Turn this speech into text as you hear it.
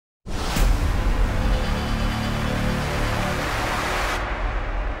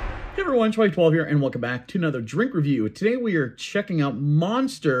Hey everyone, Munchpak here, and welcome back to another drink review. Today we are checking out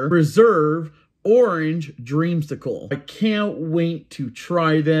Monster Reserve Orange Dreamsicle. I can't wait to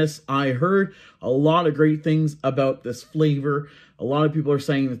try this. I heard a lot of great things about this flavor. A lot of people are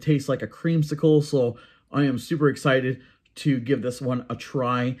saying it tastes like a creamsicle, so I am super excited to give this one a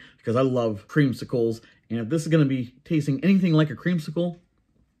try because I love creamsicles. And if this is going to be tasting anything like a creamsicle,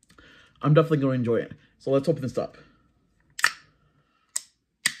 I'm definitely going to enjoy it. So let's open this up.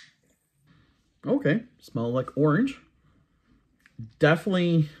 Okay, smell like orange.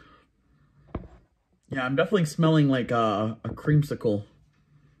 Definitely, yeah, I'm definitely smelling like a creamsicle.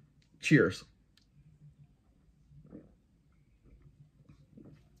 Cheers.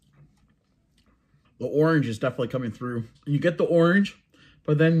 The orange is definitely coming through. You get the orange,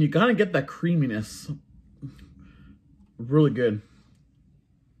 but then you gotta get that creaminess. Really good.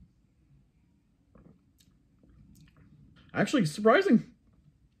 Actually, surprising.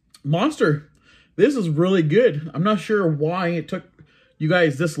 Monster. This is really good. I'm not sure why it took you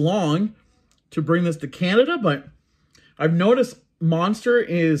guys this long to bring this to Canada, but I've noticed Monster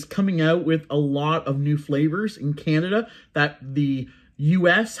is coming out with a lot of new flavors in Canada that the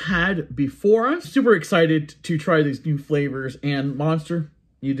US had before us. Super excited to try these new flavors, and Monster,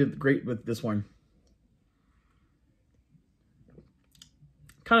 you did great with this one.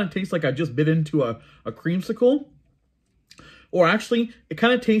 Kind of tastes like I just bit into a creamsicle. Or actually, it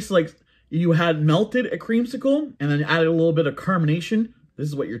kind of tastes like you had melted a creamsicle and then added a little bit of carbonation. This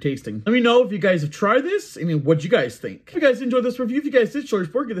is what you're tasting. Let me know if you guys have tried this. I mean, what you guys think. If you guys enjoyed this review, if you guys did, show your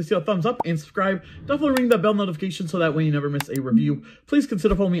support, give this a thumbs up and subscribe. Definitely ring that bell notification so that way you never miss a review. Please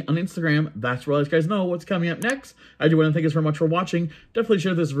consider following me on Instagram. That's where I'll let you guys know what's coming up next. I do want to thank you so much for watching. Definitely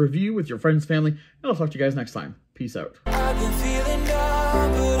share this review with your friends, family, and I'll talk to you guys next time. Peace out.